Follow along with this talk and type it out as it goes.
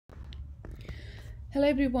Hello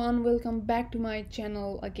everyone, welcome back to my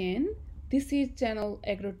channel again. This is channel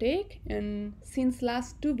Agrotech, and since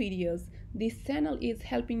last two videos, this channel is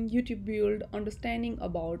helping you to build understanding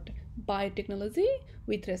about biotechnology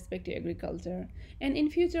with respect to agriculture. And in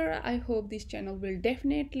future, I hope this channel will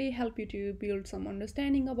definitely help you to build some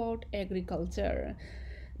understanding about agriculture.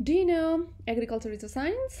 Do you know agriculture is a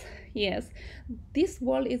science? Yes, this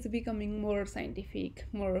world is becoming more scientific,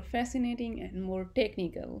 more fascinating, and more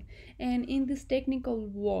technical. And in this technical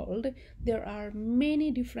world, there are many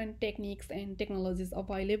different techniques and technologies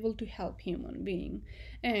available to help human being.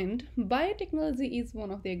 And biotechnology is one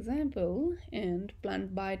of the example, and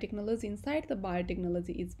plant biotechnology inside the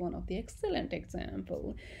biotechnology is one of the excellent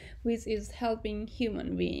example, which is helping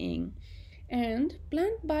human being. And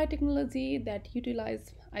plant biotechnology that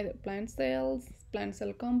utilize either plant cell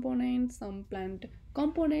components, some plant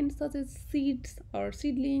components such as seeds or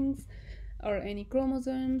seedlings or any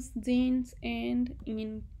chromosomes, genes, and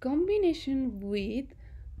in combination with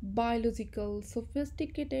biological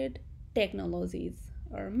sophisticated technologies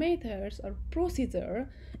or methods or procedure,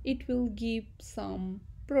 it will give some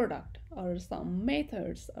product or some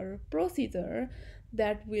methods or procedure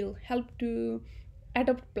that will help to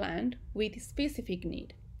adopt plant with specific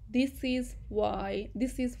need. This is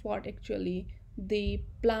what actually the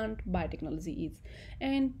plant biotechnology is.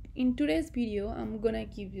 And in today's video, I'm gonna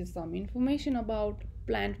give you some information about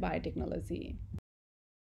plant biotechnology.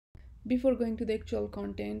 Before going to the actual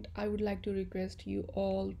content, I would like to request you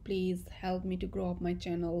all, please help me to grow up my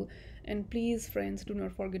channel. And please friends, do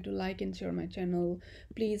not forget to like and share my channel.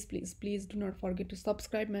 Please do not forget to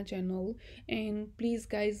subscribe my channel. And please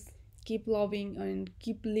guys, keep loving and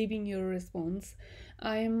keep leaving your response.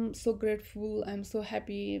 I am so grateful, I'm so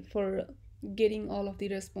happy for getting all of the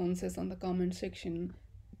responses on the comment section.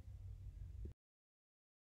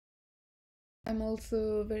 I'm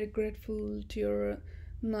also very grateful to your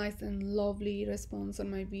nice and lovely response on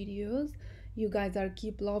my videos. You guys are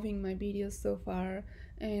keep loving my videos so far,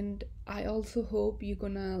 and I also hope you're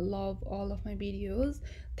gonna love all of my videos.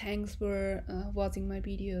 Thanks for watching my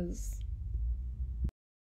videos.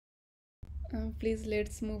 Please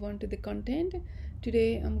let's move on to the content.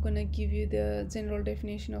 Today I'm gonna give you the general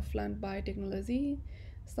definition of plant biotechnology,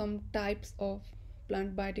 some types of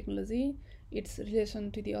plant biotechnology, its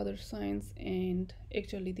relation to the other science, and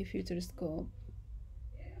actually the future scope.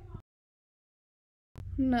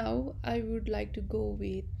 Now I would like to go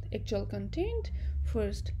with actual content.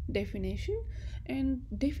 First, definition. And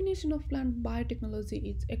definition of plant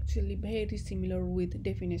biotechnology is actually very similar with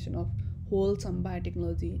definition of wholesome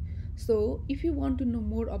biotechnology. So if you want to know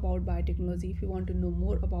more about biotechnology, if you want to know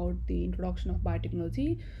more about the introduction of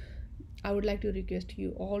biotechnology, I would like to request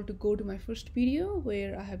you all to go to my first video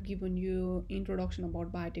where I have given you introduction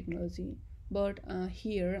about biotechnology. But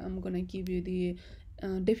here I'm gonna give you the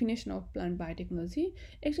definition of plant biotechnology.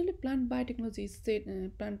 Actually, plant biotechnology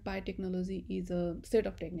is a set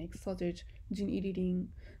of techniques such as gene editing,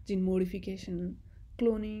 gene modification,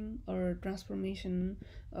 cloning or transformation,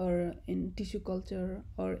 or in tissue culture,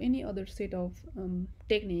 or any other set of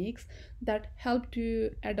techniques that help to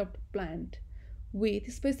adopt plant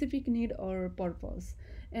with specific need or purpose.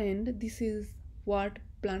 And this is what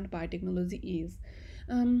plant biotechnology is.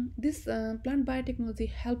 This plant biotechnology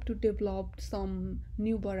help to develop some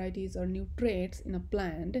new varieties or new traits in a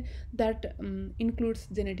plant that includes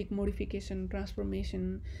genetic modification,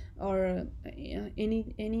 transformation, or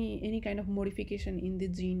any kind of modification in the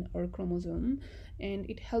gene or chromosome, and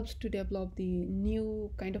it helps to develop the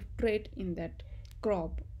new kind of trait in that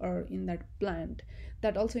crop or in that plant.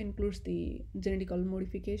 That also includes the genetical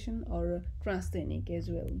modification or transgenic as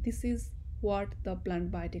well. This is what the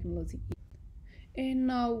plant biotechnology is. And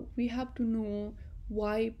now we have to know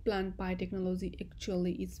why plant biotechnology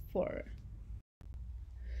actually is for.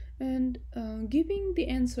 And giving the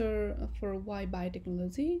answer for why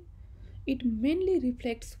biotechnology, it mainly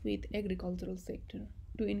reflects with agricultural sector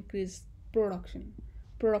to increase production,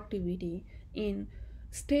 productivity in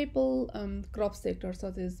staple crop sectors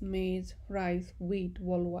such as maize, rice, wheat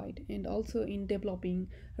worldwide, and also in developing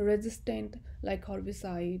resistant like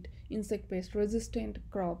herbicide, insect pest resistant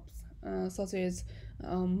crops such as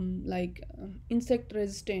insect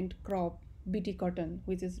resistant crop BT cotton,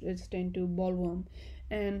 which is resistant to bollworm,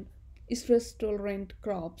 and stress tolerant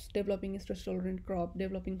crops, developing stress tolerant crop,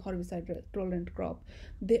 developing herbicide tolerant crop.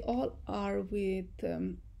 They all are with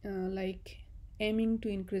aiming to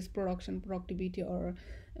increase production productivity, or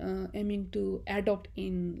aiming to adopt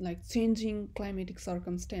in like changing climatic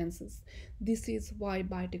circumstances. This is why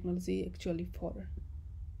biotechnology actually for.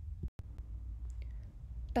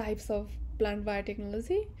 Types of plant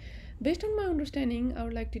biotechnology. Based on my understanding, I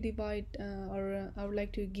would like to divide or I would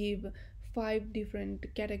like to give five different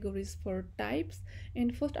categories for types.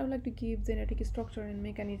 And first, I would like to give genetic structure and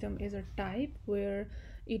mechanism as a type, where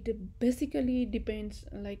it basically depends,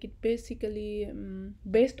 like it basically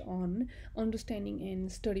based on understanding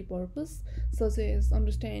and study purpose, such as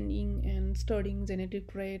understanding and studying genetic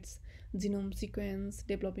traits, genome sequence,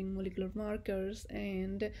 developing molecular markers,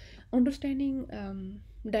 and understanding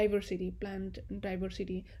diversity, plant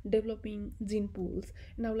diversity, developing gene pools.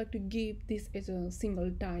 And I would like to give this as a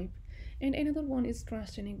single type. And another one is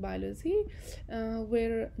transgenic biology,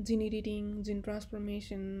 where gene editing, gene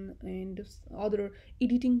transformation, and other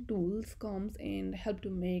editing tools comes and help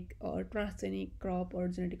to make a transgenic crop or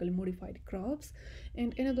genetically modified crops.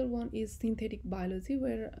 And another one is synthetic biology,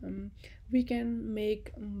 where we can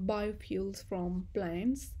make biofuels from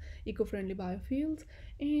plants, eco-friendly biofuels.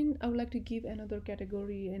 And I would like to give another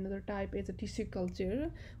category, another type, as a tissue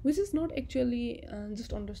culture, which is not actually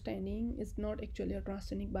just understanding, it's not actually a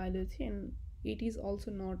transgenic biology, and it is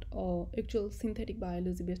also not actual synthetic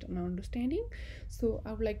biology based on our understanding. So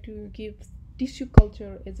I would like to give tissue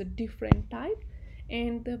culture as a different type.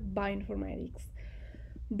 And the bioinformatics.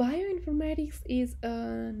 Bioinformatics is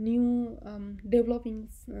a new developing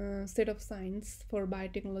set of science for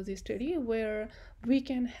biotechnology study, where we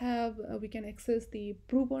can access the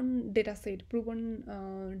proven data set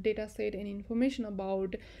and information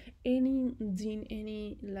about any gene,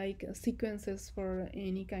 any like sequences for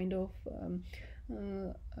any kind of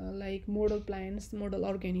like model plants, model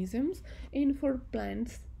organisms. And for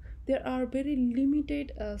plants, there are very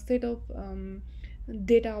limited set of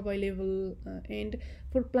data available, and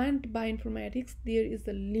for plant bioinformatics there is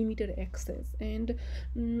a limited access. And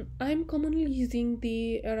I'm commonly using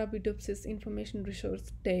the Arabidopsis information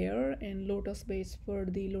resource there and Lotus base for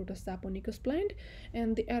the Lotus japonicus plant.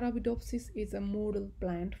 And the Arabidopsis is a model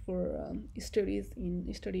plant for study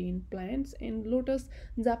in plants, and Lotus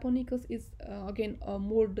japonicus is again a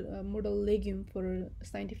model legume for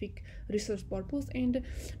scientific research purpose. And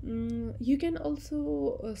you can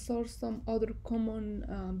also source some other common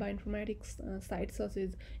bioinformatics sites such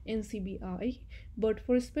as NCBI, but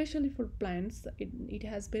for especially for plants, it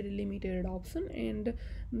has very limited option. And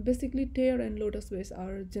basically Tear and Lotus base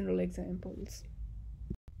are general examples.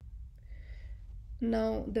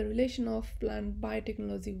 Now, the relation of plant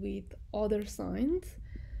biotechnology with other science.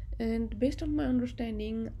 And based on my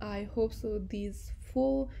understanding, I hope so these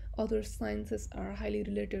four other sciences are highly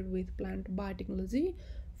related with plant biotechnology.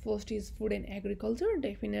 First is food and agriculture.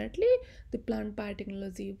 Definitely the plant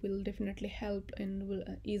biotechnology will definitely help and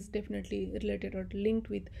is definitely related or linked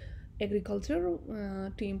with agriculture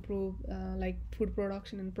to improve like food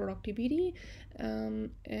production and productivity.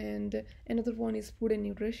 And another one is food and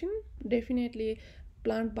nutrition. Definitely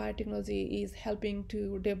plant biotechnology is helping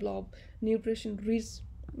to develop nutrition rich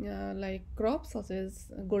like crops such as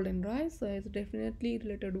golden rice, so it's definitely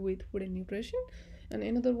related with food and nutrition. And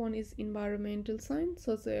another one is environmental science,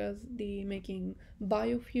 such as the making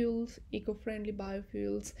biofuels, eco-friendly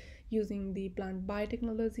biofuels using the plant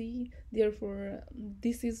biotechnology. Therefore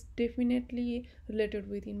this is definitely related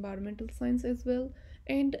with environmental science as well.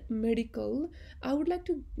 And medical, I would like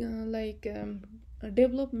to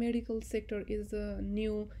develop medical sector is a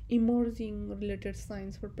new emerging related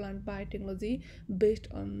science for plant biotechnology based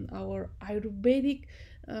on our Ayurvedic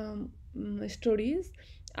studies.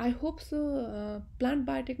 I hope so plant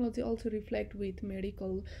biotechnology also reflect with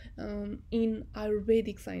medical in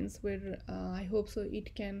Ayurvedic science, where I hope so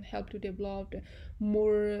it can help to develop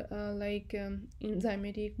more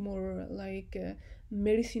enzymatic, more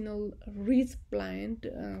medicinal rich plant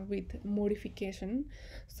with modification.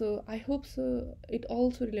 So I hope so it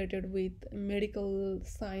also related with medical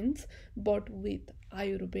science, but with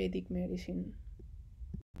Ayurvedic medicine.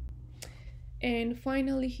 And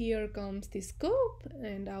finally, here comes the scope,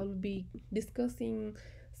 and I'll be discussing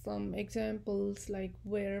some examples like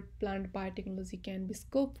where plant biotechnology can be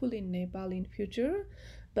scopeful in Nepal in future.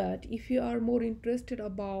 But if you are more interested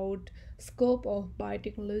about scope of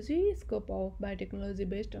biotechnology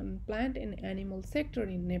based on plant and animal sector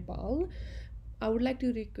in Nepal, I would like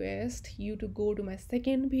to request you to go to my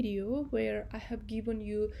second video, where I have given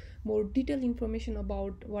you more detailed information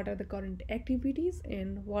about what are the current activities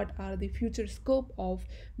and what are the future scope of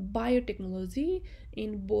biotechnology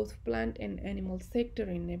in both plant and animal sector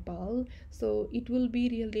in Nepal. So it will be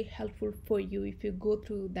really helpful for you if you go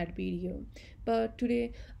through that video. But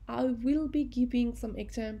today I will be giving some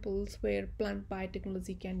examples where plant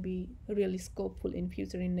biotechnology can be really scopeful in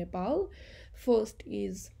future in Nepal. First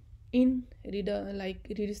is in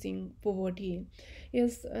reducing poverty.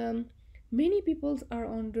 Yes, Many peoples are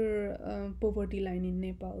under poverty line in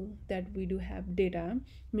Nepal, that we do have data.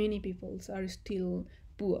 Many peoples are still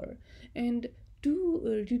poor, and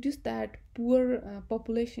to reduce that poor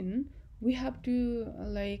population, we have to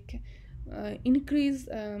increase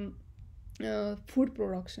food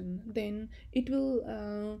production. Then it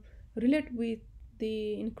will relate with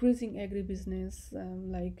the increasing agribusiness,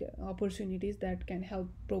 opportunities that can help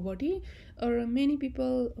poverty, or many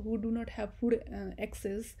people who do not have food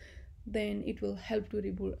access. Then it will help to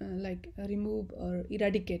remove or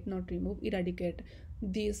eradicate, not remove, eradicate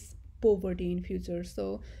this poverty in future.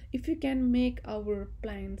 So if we can make our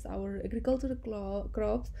plants, our agricultural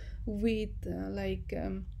crops with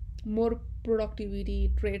more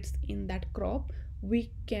productivity traits in that crop,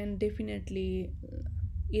 we can definitely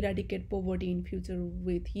eradicate poverty in future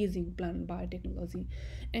with using plant biotechnology.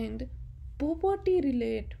 And poverty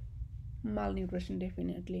relate malnutrition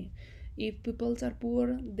definitely. If peoples are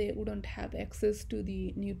poor, they wouldn't have access to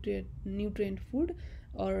the nutrient food,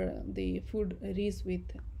 or the food rich with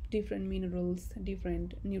different minerals,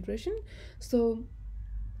 different nutrition. So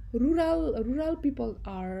rural people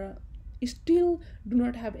are still do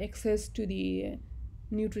not have access to the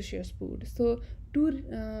nutritious food. So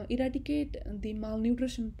to eradicate the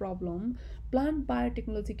malnutrition problem, plant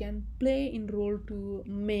biotechnology can play in role to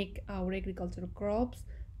make our agricultural crops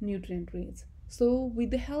nutrient rich. So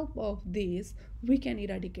with the help of this, we can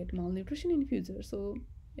eradicate malnutrition in future. So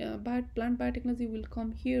but plant biotechnology will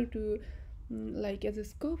come here to as a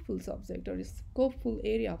scopeful subject or a scopeful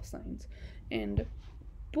area of science. And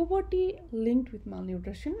poverty linked with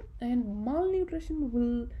malnutrition, and malnutrition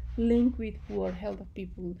will link with poor health of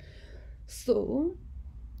people. So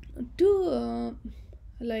to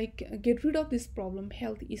get rid of this problem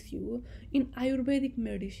health issue, in ayurvedic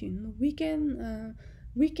medicine we can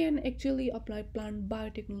actually apply plant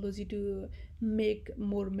biotechnology to make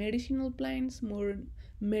more medicinal plants, more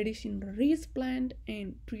medicine rich plant,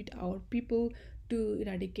 and treat our people to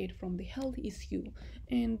eradicate from the health issue.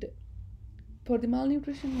 And for the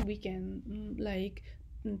malnutrition, we can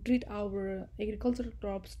treat our agricultural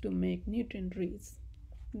crops to make nutrient rich.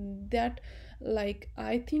 That,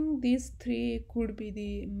 I think these three could be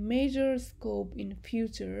the major scope in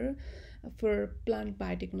future for plant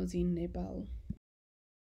biotechnology in Nepal.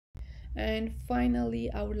 And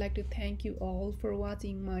finally, I would like to thank you all for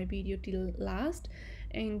watching my video till last.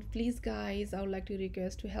 And please guys, I would like to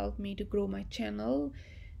request to help me to grow my channel.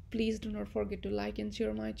 Please do not forget to like and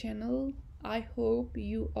share my channel. I hope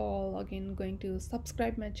you all again going to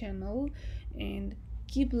subscribe my channel and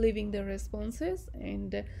keep leaving the responses,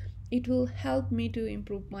 and it will help me to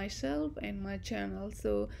improve myself and my channel.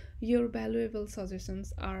 So your valuable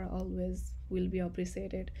suggestions are always will be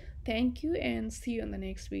appreciated. Thank you, and see you in the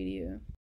next video.